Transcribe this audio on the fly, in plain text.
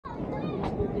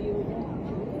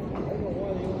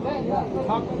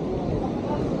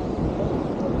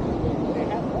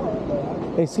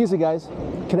Hey, excuse me, guys.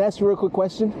 Can I ask you a real quick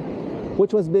question?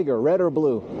 Which one's bigger, red or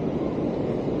blue?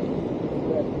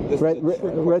 Red.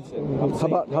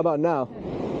 How about now?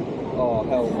 Oh,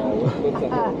 hell no. What the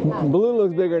hell? Blue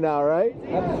looks bigger now, right?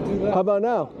 How did you do that? How about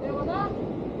now?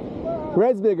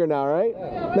 Red's bigger now, right?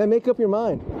 Yeah. Man, make up your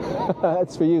mind.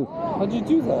 That's for you. How'd you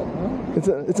do that, man?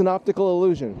 It's an optical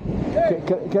illusion.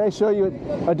 Can I show you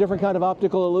a different kind of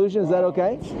optical illusion? Is that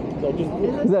okay?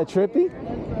 Is that trippy?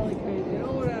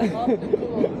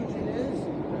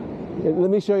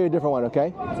 Let me show you a different one,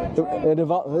 okay?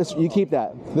 You keep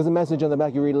that. There's a message on the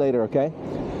back you read later, okay?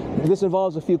 This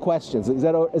involves a few questions. Is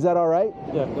that all right?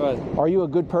 Yeah, go ahead. Are you a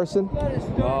good person?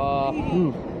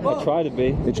 I try to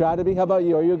be. You try to be? How about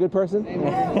you? Are you a good person?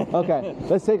 Okay.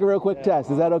 Let's take a real quick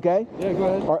test. Is that okay? Yeah, go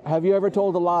ahead. Or have you ever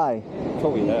told a lie?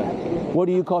 Oh, yeah. What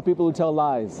do you call people who tell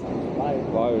lies?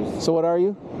 Liars. So what are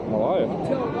you? A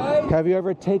liar. Have you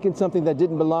ever taken something that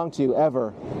didn't belong to you,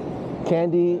 ever?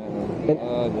 Candy?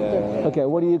 Yeah. Okay,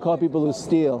 what do you call people who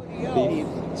steal? Thief.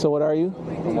 So what are you?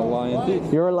 I'm a lying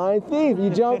thief. You're a lying thief. You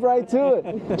jump right to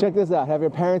it. Check this out. Have your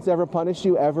parents ever punished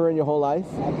you ever in your whole life?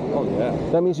 Oh, yeah.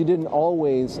 That means you didn't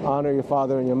always honor your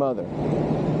father and your mother.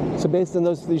 So based on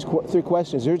those three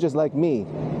questions, you're just like me.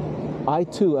 I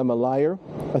too am a liar,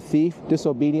 a thief,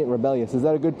 disobedient, rebellious. Is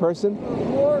that a good person?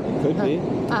 Could be.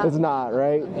 It's not,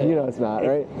 right? You know it's not,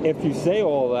 right? If you say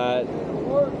all that,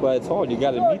 but it's hard. You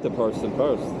got to meet the person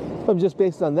first. Just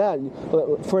based on that,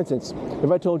 for instance,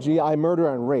 if I told you I murder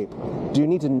and rape, do you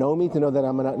need to know me to know that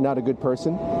I'm not a good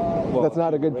person? Well, that's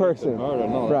not a good person. Murder,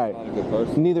 no, that's right. not a good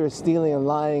person. Neither is stealing and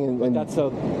lying. And that's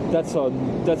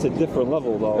a different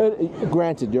level, though.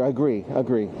 Granted, I agree.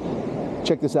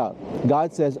 Check this out.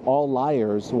 God says all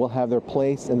liars will have their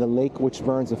place in the lake which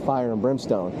burns with fire and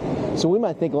brimstone. So we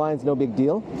might think lying's no big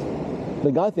deal,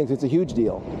 but God thinks it's a huge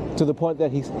deal, to the point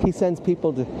that he sends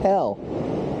people to hell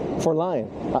for lying.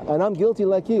 And I'm guilty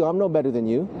like you. I'm no better than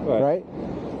you, right?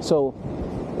 So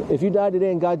if you died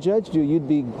today and God judged you, you'd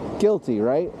be guilty,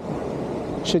 right?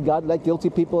 Should God let guilty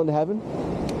people into heaven?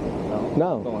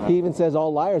 No. He even says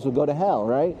all liars will go to hell,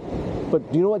 right?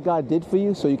 But do you know what God did for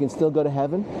you so you can still go to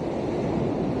heaven?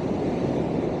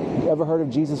 You ever heard of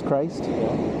Jesus Christ?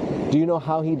 Yeah. Do you know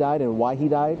how he died and why he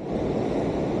died?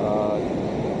 No,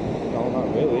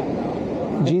 not really.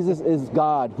 Jesus is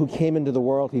God who came into the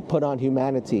world. He put on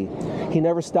humanity. He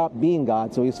never stopped being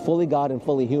God, so he's fully God and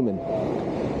fully human.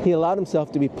 He allowed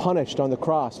himself to be punished on the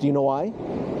cross. Do you know why?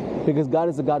 Because God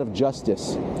is a God of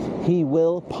justice. He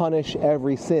will punish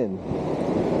every sin.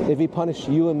 If he punished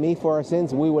you and me for our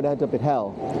sins, we would end up in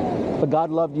hell. But God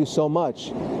loved you so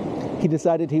much, he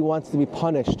decided he wants to be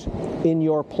punished in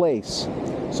your place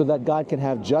so that God can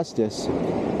have justice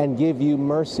and give you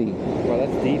mercy. Well,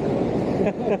 that's deep.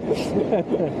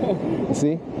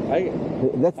 See?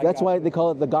 That's why they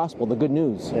call it the gospel, the good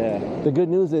news. Yeah. The good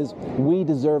news is we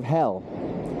deserve hell.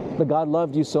 But God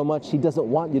loved you so much, he doesn't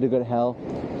want you to go to hell.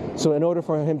 So in order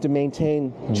for him to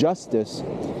maintain justice,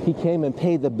 he came and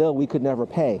paid the bill we could never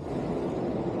pay.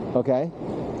 Okay?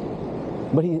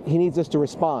 But he needs us to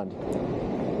respond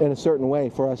in a certain way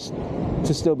for us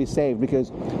to still be saved,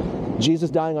 because Jesus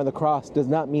dying on the cross does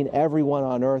not mean everyone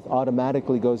on earth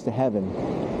automatically goes to heaven.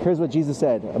 Here's what Jesus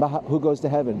said about who goes to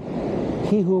heaven.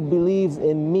 He who believes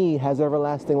in me has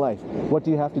everlasting life. What do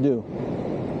you have to do?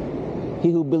 He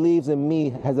who believes in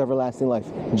me has everlasting life.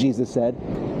 Jesus said.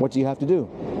 What do you have to do?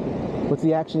 What's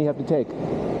the action you have to take? I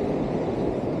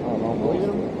don't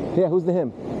know. Yeah, who's the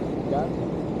him? God?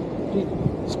 Jesus.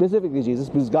 Specifically Jesus,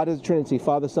 because God is a Trinity,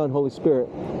 Father, Son, Holy Spirit.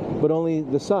 But only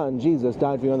the Son, Jesus,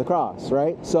 died for you on the cross,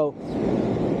 right? So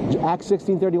Acts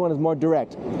 16:31 is more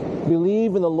direct.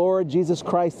 Believe in the Lord Jesus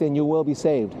Christ and you will be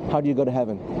saved. How do you go to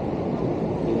heaven?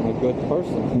 Being a good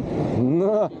person.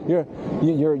 No,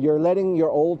 you're letting your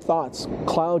old thoughts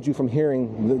cloud you from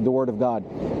hearing the word of God.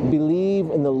 Believe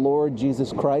in the Lord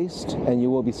Jesus Christ and you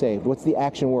will be saved. What's the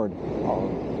action word?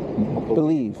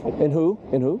 Believe. In who?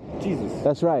 In who? Jesus.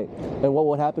 That's right. And what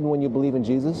will happen when you believe in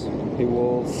Jesus? He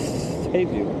will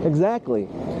save you. Exactly.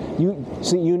 You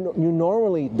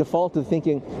normally default to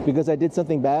thinking, because I did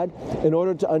something bad, in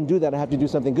order to undo that I have to do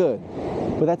something good.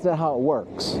 But that's not how it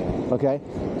works. Okay?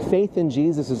 Faith in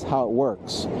Jesus is how it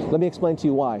works. Let me explain to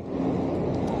you why.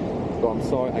 Oh, I'm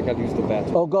sorry, I got to use the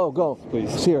bathroom. Oh, go.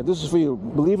 Please. Here, this is for you.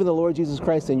 Believe in the Lord Jesus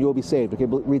Christ and you will be saved. Okay,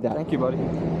 read that. Thank you, buddy.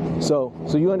 So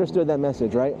you understood that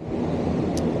message, right?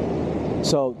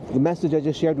 So the message I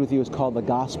just shared with you is called the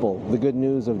gospel, the good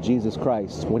news of Jesus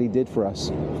Christ, what he did for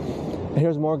us. And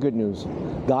here's more good news.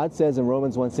 God says in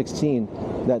Romans 1:16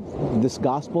 that this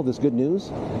gospel, this good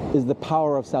news, is the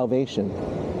power of salvation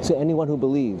to anyone who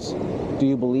believes. Do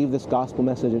you believe this gospel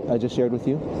message I just shared with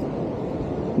you?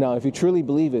 Now, if you truly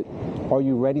believe it, are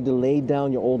you ready to lay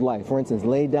down your old life? For instance,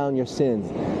 lay down your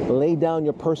sins, lay down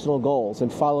your personal goals,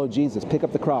 and follow Jesus. Pick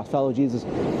up the cross, follow Jesus.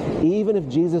 Even if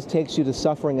Jesus takes you to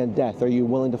suffering and death, are you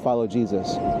willing to follow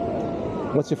Jesus?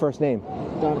 What's your first name?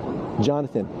 Jonathan.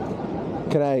 Jonathan.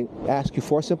 Can I ask you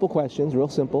 4 simple questions, real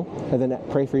simple, and then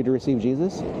pray for you to receive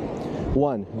Jesus?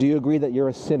 1, do you agree that you're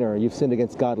a sinner? You've sinned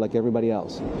against God like everybody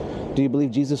else? Do you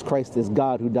believe Jesus Christ is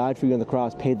God who died for you on the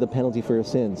cross, paid the penalty for your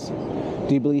sins?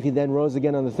 Do you believe he then rose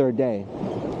again on the 3rd day?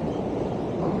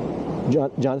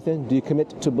 Jonathan, do you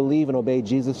commit to believe and obey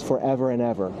Jesus forever and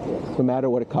ever, no matter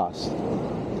what it costs?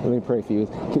 Let me pray for you.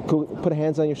 Put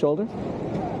hands on your shoulder.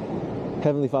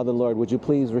 Heavenly Father, Lord, would you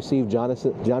please receive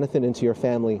Jonathan into your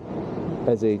family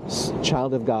as a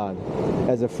child of God,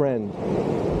 as a friend,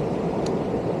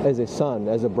 as a son,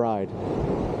 as a bride.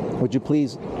 Would you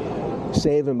please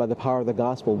save him by the power of the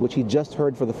gospel, which he just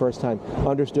heard for the first time,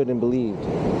 understood and believed.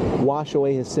 Wash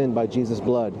away his sin by Jesus'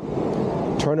 blood.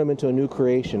 Turn him into a new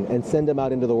creation and send him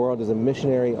out into the world as a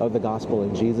missionary of the gospel.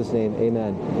 In Jesus' name,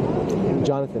 amen.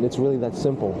 Jonathan, it's really that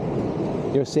simple.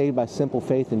 You're saved by simple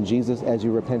faith in Jesus as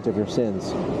you repent of your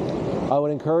sins. I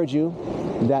would encourage you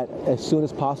that as soon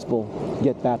as possible,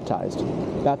 get baptized.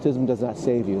 Baptism does not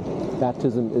save you.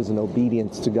 Baptism is an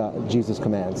obedience to God, Jesus'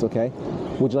 commands, okay?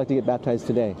 Would you like to get baptized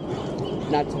today?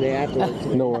 Not today, afterwards.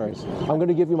 No worries. I'm going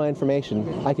to give you my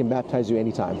information. I can baptize you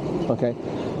anytime, okay?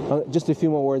 Just a few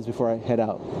more words before I head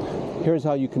out. Here's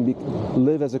how you can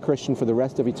live as a Christian for the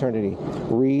rest of eternity.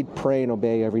 Read, pray, and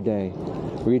obey every day.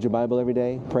 Read your Bible every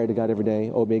day, pray to God every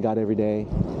day, obey God every day,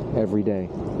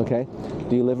 okay?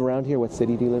 Do you live around here? What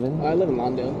city do you live in? I live in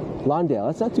Lawndale. Lawndale,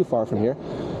 that's not too far from here.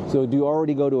 So do you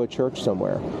already go to a church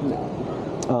somewhere?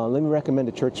 No. Let me recommend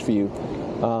a church for you.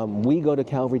 We go to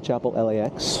Calvary Chapel,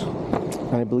 LAX.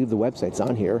 I believe the website's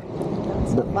on here.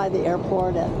 It's up by the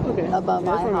airport above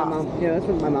my house. That's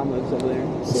where my mom lives over there.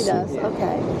 She does,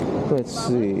 okay. Let's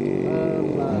see.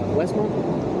 Westmont?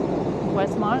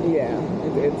 Westmont? Yeah.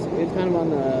 It's kind of on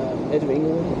the edge of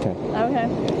Englewood.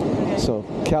 Okay. So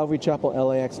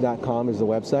CalvaryChapelLAX.com is the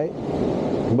website.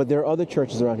 But there are other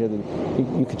churches around here that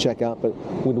you could check out, but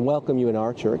we'd welcome you in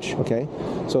our church, okay?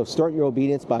 So start your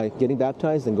obedience by getting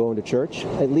baptized and going to church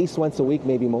at least once a week,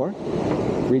 maybe more.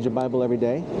 Read your Bible every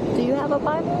day. Do you have a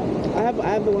Bible? I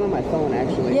have the one on my phone,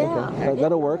 actually. Yeah. Okay.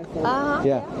 That'll work.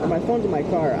 Yeah. My phone's in my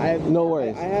car. No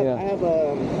worries. I have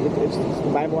it's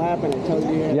the Bible app, and it tells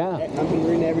you. Yeah. I've been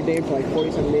reading every day for like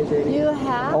 47 days already. You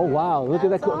have? Oh wow! Look at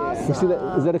that. That's You see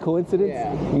that? Is that a coincidence?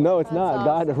 Yeah. No, it's That's not.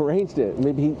 awesome. God arranged it.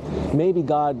 Maybe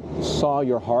God saw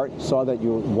your heart, saw that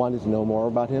you wanted to know more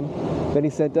about Him. Then He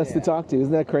sent us to talk to you.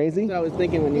 Isn't that crazy? So I was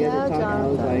thinking when you guys were talking, I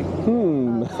was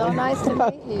Jonathan. like, So nice to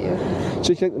meet you.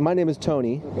 My name is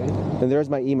Tony, okay. and there's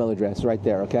my email address right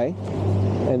there. Okay,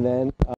 and then.